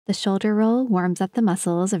The shoulder roll warms up the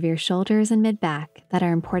muscles of your shoulders and mid-back that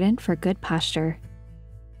are important for good posture.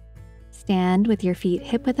 Stand with your feet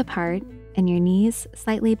hip-width apart and your knees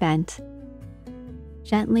slightly bent.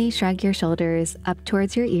 Gently shrug your shoulders up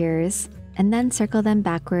towards your ears and then circle them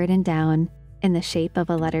backward and down in the shape of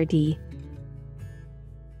a letter D.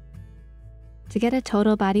 To get a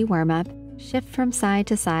total body warm-up, shift from side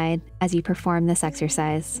to side as you perform this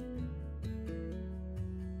exercise.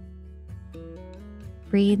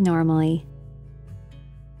 Breathe normally.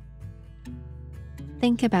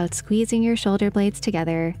 Think about squeezing your shoulder blades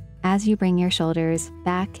together as you bring your shoulders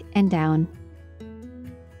back and down.